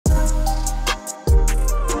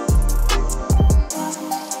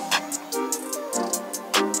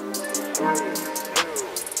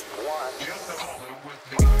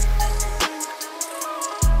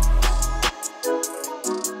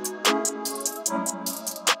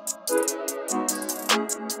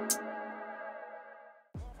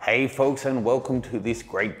Hey folks, and welcome to this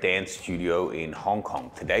great dance studio in Hong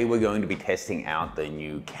Kong. Today we're going to be testing out the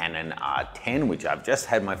new Canon R10, which I've just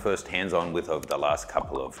had my first hands on with over the last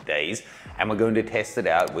couple of days, and we're going to test it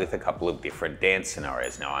out with a couple of different dance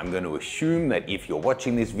scenarios. Now I'm going to assume that if you're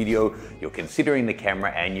watching this video, you're considering the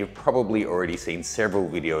camera and you've probably already seen several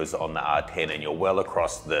videos on the R10 and you're well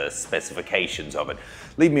across the specifications of it.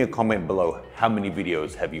 Leave me a comment below, how many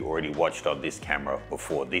videos have you already watched on this camera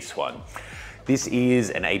before this one? This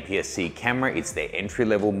is an APS-C camera. It's their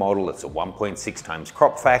entry-level model. It's a 1.6 times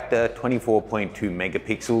crop factor, 24.2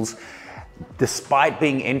 megapixels. Despite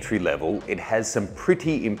being entry-level, it has some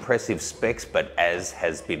pretty impressive specs, but as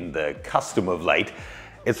has been the custom of late,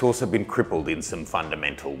 it's also been crippled in some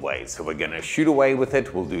fundamental ways. So we're gonna shoot away with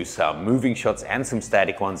it. We'll do some moving shots and some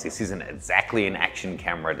static ones. This isn't exactly an action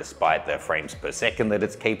camera despite the frames per second that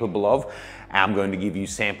it's capable of. I'm going to give you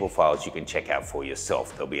sample files you can check out for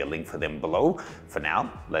yourself. There'll be a link for them below. For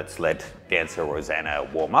now, let's let dancer Rosanna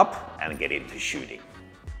warm up and get into shooting.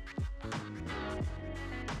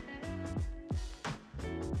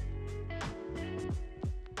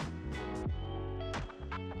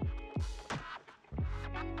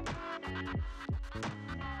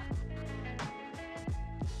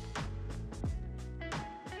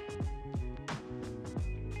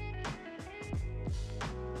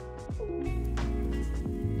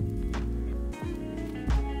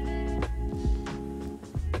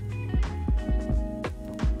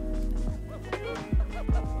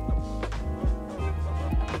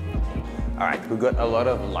 All right, we've got a lot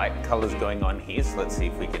of light colors going on here, so let's see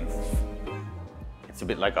if we can, it's a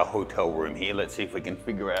bit like a hotel room here. Let's see if we can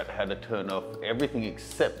figure out how to turn off everything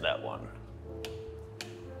except that one.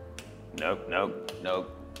 Nope, nope, nope.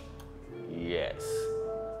 Yes,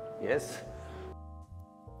 yes.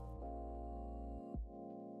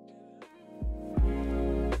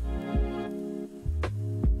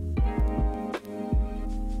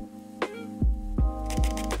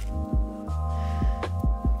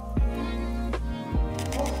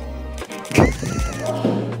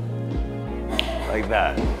 Like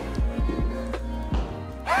that.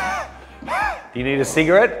 Do you need a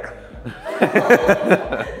cigarette?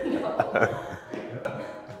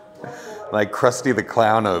 Like Krusty the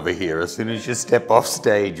Clown over here. As soon as you step off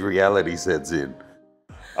stage, reality sets in.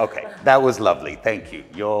 Okay, that was lovely. Thank you.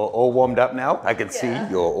 You're all warmed up now. I can see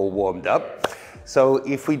you're all warmed up. So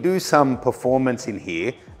if we do some performance in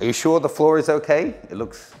here, are you sure the floor is okay? It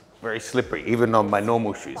looks very slippery, even on my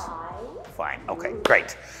normal shoes. Fine. Okay,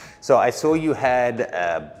 great. So I saw you had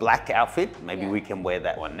a black outfit. Maybe we can wear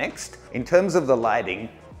that one next. In terms of the lighting,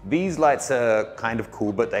 these lights are kind of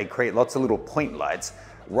cool, but they create lots of little point lights.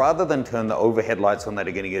 Rather than turn the overhead lights on that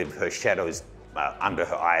are going to give her shadows under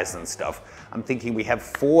her eyes and stuff, I'm thinking we have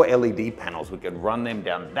 4 LED panels. We could run them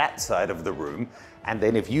down that side of the room. And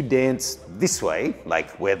then if you dance this way,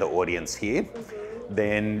 like where the audience here,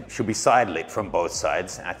 then she'll be side lit from both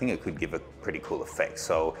sides. And I think it could give a pretty cool effect.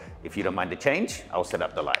 So if you don't mind to change, I'll set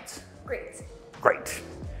up the lights. Great. Great.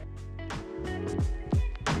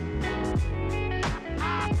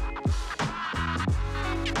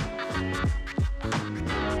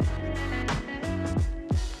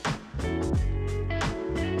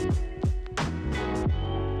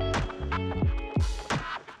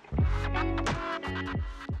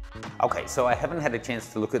 Okay, so I haven't had a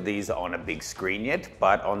chance to look at these on a big screen yet,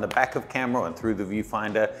 but on the back of camera and through the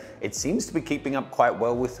viewfinder, it seems to be keeping up quite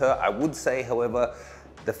well with her. I would say, however,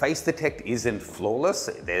 the face detect isn't flawless.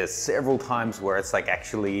 There's several times where it's like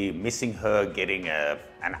actually missing her, getting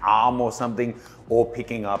an arm or something, or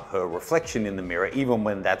picking up her reflection in the mirror, even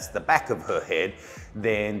when that's the back of her head.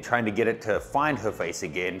 Then trying to get it to find her face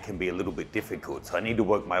again can be a little bit difficult. So I need to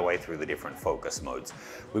work my way through the different focus modes.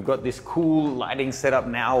 We've got this cool lighting setup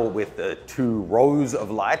now with the 2 rows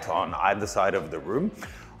of light on either side of the room.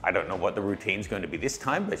 I don't know what the routine's going to be this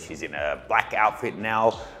time, but she's in a black outfit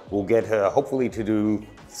now. We'll get her hopefully to do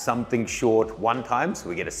something short one time so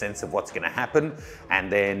we get a sense of what's going to happen,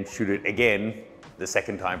 and then shoot it again the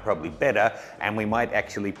second time, probably better. And we might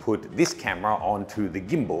actually put this camera onto the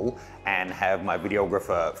gimbal and have my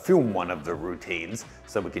videographer film one of the routines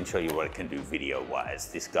so we can show you what it can do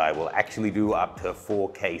video-wise. This guy will actually do up to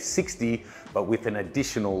 4K 60, but with an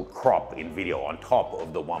additional crop in video on top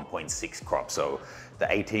of the 1.6 crop. So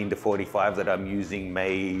the 18 to 45 that I'm using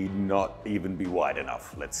may not even be wide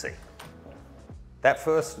enough. Let's see. That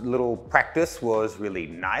first little practice was really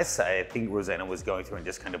nice. I think Rosanna was going through and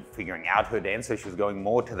just kind of figuring out her dance, so she was going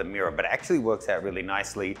more to the mirror, but it actually works out really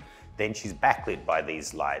nicely. Then she's backlit by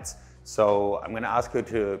these lights. So I'm going to ask her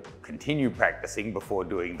to continue practicing before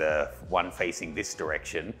doing the one facing this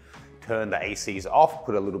direction. turned the ACs off,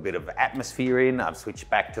 put a little bit of atmosphere in. I've switched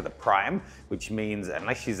back to the prime, which means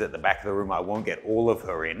unless she's at the back of the room, I won't get all of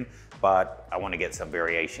her in, but I want to get some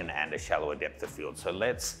variation and a shallower depth of field. So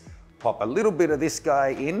let's pop a little bit of this guy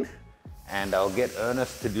in, and I'll get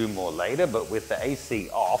Ernest to do more later, but with the AC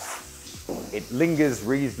off, it lingers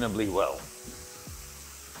reasonably well.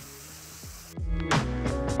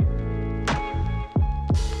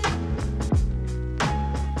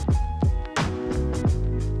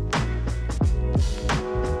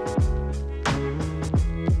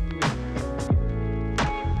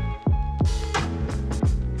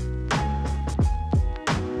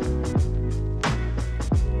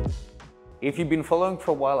 If you've been following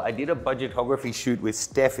for a while, I did a budgetography shoot with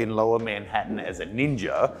Steph in Lower Manhattan as a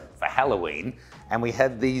ninja for Halloween, and we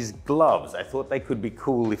had these gloves. I thought they could be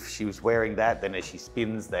cool if she was wearing that, then as she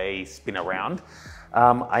spins, they spin around.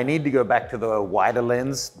 I need to go back to the wider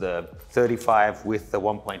lens. The 35 with the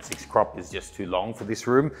 1.6 crop is just too long for this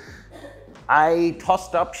room. I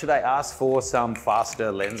tossed up, should I ask for some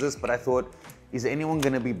faster lenses, but I thought, is anyone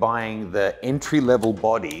gonna be buying the entry-level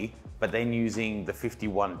body but then using the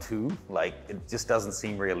 51.2, like it just doesn't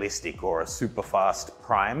seem realistic, or a super fast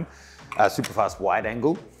prime, super fast wide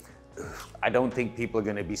angle. I don't think people are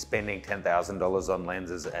gonna be spending $10,000 on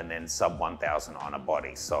lenses and then sub 1,000 on a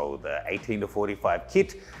body. So the 18 to 45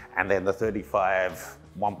 kit and then the 35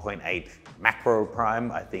 1.8 macro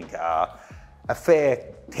prime, I think are a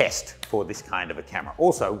fair test for this kind of a camera.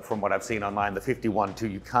 Also, from what I've seen online, the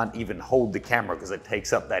 51.2, you can't even hold the camera because it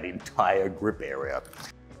takes up that entire grip area.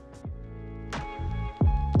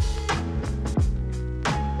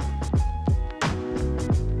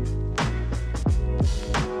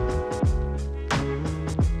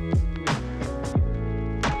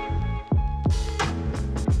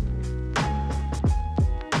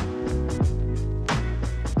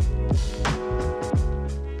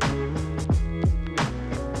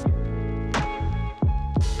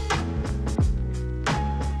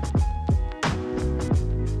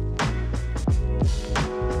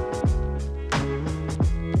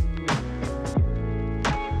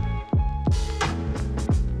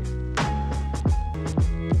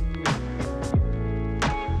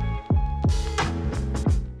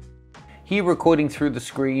 Here recording through the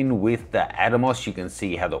screen with the Atomos, you can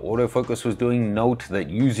see how the autofocus was doing. Note that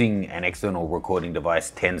using an external recording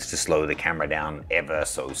device tends to slow the camera down ever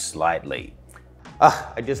so slightly.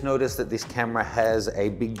 I just noticed that this camera has a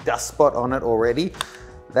big dust spot on it already.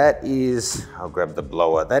 That is, I'll grab the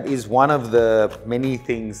blower. That is one of the many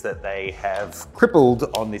things that they have crippled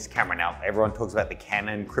on this camera. Now, everyone talks about the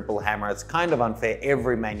Canon cripple hammer. It's kind of unfair.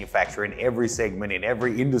 Every manufacturer in every segment, in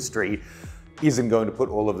every industry, isn't going to put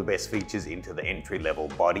all of the best features into the entry-level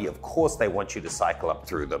body. Of course, they want you to cycle up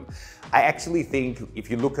through them. I actually think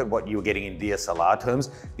if you look at what you're getting in DSLR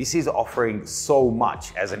terms, this is offering so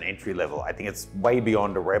much as an entry level. I think it's way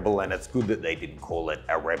beyond a Rebel, and it's good that they didn't call it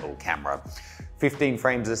a Rebel camera. 15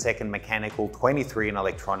 frames a second mechanical, 23 in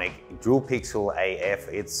electronic, dual pixel AF.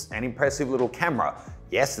 It's an impressive little camera.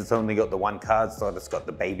 Yes, it's only got the one card slot, it's got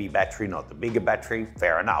the baby battery, not the bigger battery,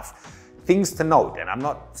 fair enough. Things to note, and I'm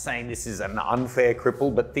not saying this is an unfair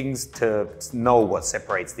cripple, but things to know what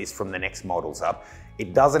separates this from the next models up.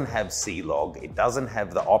 It doesn't have C-Log. It doesn't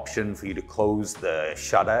have the option for you to close the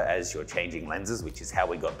shutter as you're changing lenses, which is how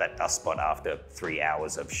we got that dust spot after 3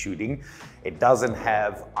 hours of shooting. It doesn't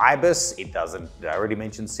have IBIS. It doesn't, I already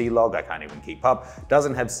mentioned C-Log. I can't even keep up. It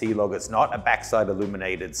doesn't have C-Log. It's not a backside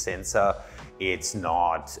illuminated sensor. It's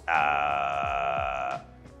not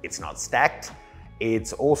stacked.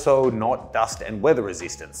 It's also not dust and weather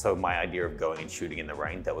resistant. So my idea of going and shooting in the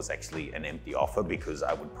rain, that was actually an empty offer because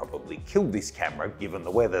I would probably kill this camera given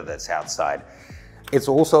the weather that's outside. It's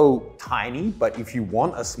also tiny, but if you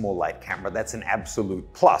want a small light camera, that's an absolute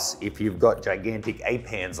plus. If you've got gigantic ape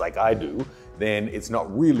hands like I do, then it's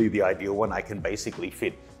not really the ideal one. I can basically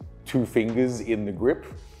fit 2 fingers in the grip,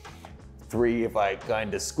 3 if I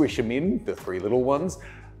kind of squish them in, the 3 little ones.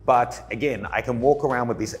 But again, I can walk around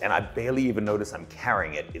with this and I barely even notice I'm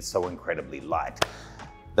carrying it. It's so incredibly light.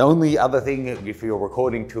 The only other thing, if you're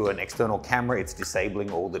recording to an external camera, it's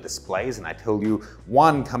disabling all the displays. And I tell you,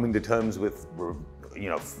 one, coming to terms with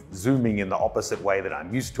zooming in the opposite way that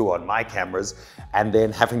I'm used to on my cameras, and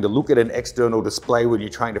then having to look at an external display when you're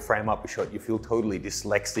trying to frame up a shot, you feel totally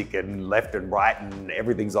dyslexic and left and right and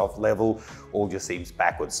everything's off level, all just seems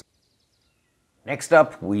backwards. Next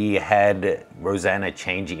up, we had Rosanna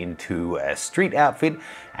changing into a street outfit,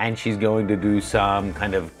 and she's going to do some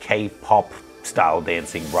kind of K-pop style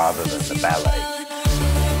dancing rather than the ballet.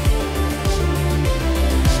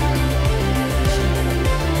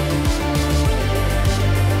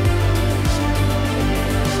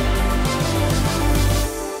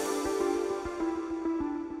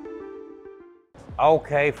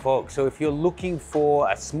 Okay, folks, so if you're looking for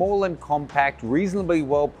a small and compact, reasonably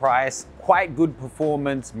well priced, quite good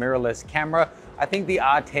performance mirrorless camera, I think the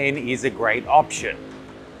R10 is a great option.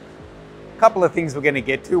 A couple of things we're going to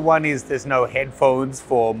get to. One is there's no headphones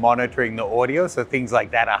for monitoring the audio, so things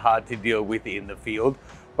like that are hard to deal with in the field.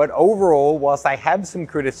 But overall, whilst I have some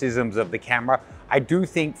criticisms of the camera, I do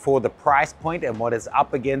think for the price point and what it's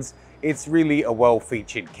up against, it's really a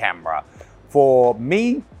well-featured camera. For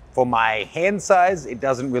me, for my hand size, it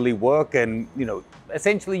doesn't really work, and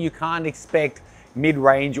essentially you can't expect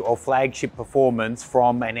mid-range or flagship performance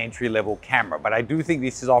from an entry-level camera. But I do think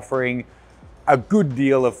this is offering a good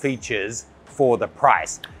deal of features for the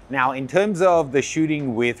price. Now, in terms of the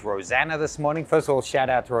shooting with Rosanna this morning, first of all, shout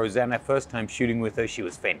out to Rosanna. First time shooting with her, she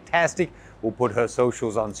was fantastic. We'll put her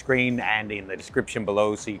socials on screen and in the description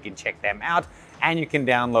below so you can check them out. And you can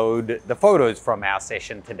download the photos from our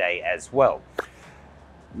session today as well.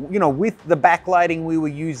 With the backlighting we were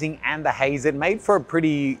using and the haze, it made for a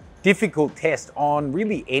pretty difficult test on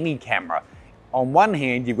really any camera. On one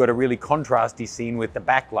hand, you've got a really contrasty scene with the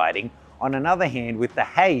backlighting. On another hand, with the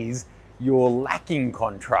haze, you're lacking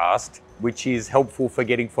contrast, which is helpful for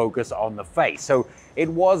getting focus on the face. So it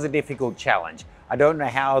was a difficult challenge. I don't know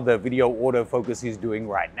how the video autofocus is doing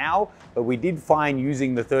right now, but we did find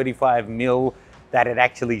using the 35mm that it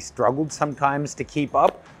actually struggled sometimes to keep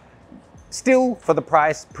up. Still, for the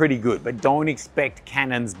price, pretty good, but don't expect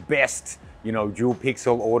Canon's best, dual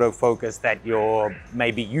pixel autofocus that you're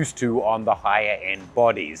maybe used to on the higher end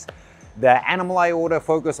bodies. The animal eye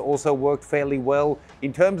autofocus also worked fairly well.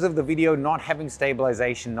 In terms of the video, not having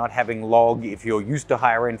stabilization, not having log, if you're used to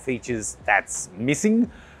higher end features, that's missing.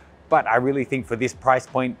 But I really think for this price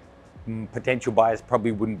point, potential buyers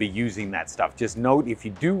probably wouldn't be using that stuff. Just note, if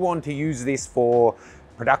you do want to use this for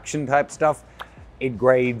production type stuff, it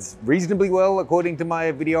grades reasonably well according to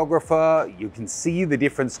my videographer. You can see the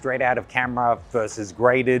difference straight out of camera versus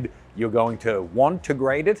graded. You're going to want to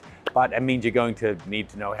grade it, but it means you're going to need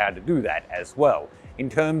to know how to do that as well.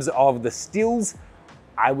 In terms of the stills,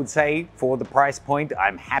 I would say for the price point,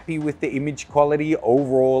 I'm happy with the image quality.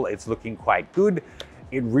 Overall, it's looking quite good.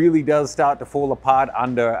 It really does start to fall apart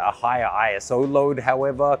under a higher ISO load,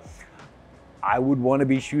 however. I would want to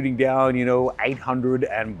be shooting down, 800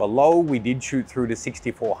 and below. We did shoot through to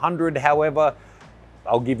 6400, however.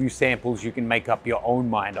 I'll give you samples. You can make up your own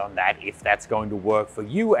mind on that if that's going to work for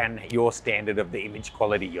you and your standard of the image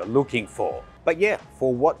quality you're looking for. But yeah,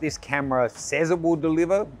 for what this camera says it will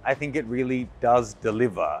deliver, I think it really does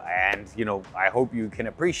deliver. And, I hope you can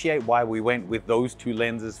appreciate why we went with those two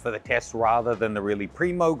lenses for the test rather than the really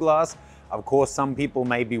primo glass. Of course, some people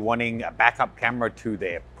may be wanting a backup camera to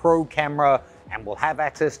their pro camera and will have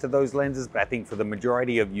access to those lenses, but I think for the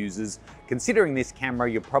majority of users, considering this camera,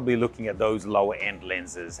 you're probably looking at those lower end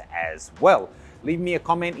lenses as well. Leave me a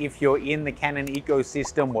comment if you're in the Canon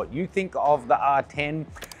ecosystem, what you think of the R10.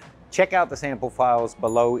 Check out the sample files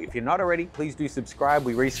below. If you're not already, please do subscribe.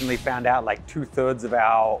 We recently found out like 2/3 of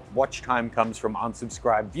our watch time comes from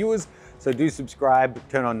unsubscribed viewers. So do subscribe,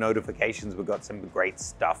 turn on notifications. We've got some great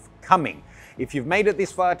stuff coming. If you've made it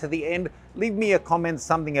this far to the end, leave me a comment,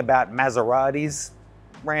 something about Maseratis.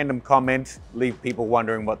 Random comment, leave people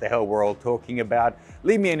wondering what the hell we're all talking about.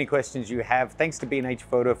 Leave me any questions you have. Thanks to B&H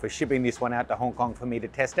Photo for shipping this one out to Hong Kong for me to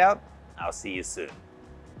test out. I'll see you soon.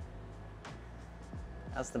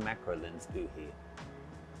 How's the macro lens do here?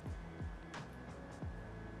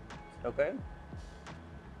 Okay?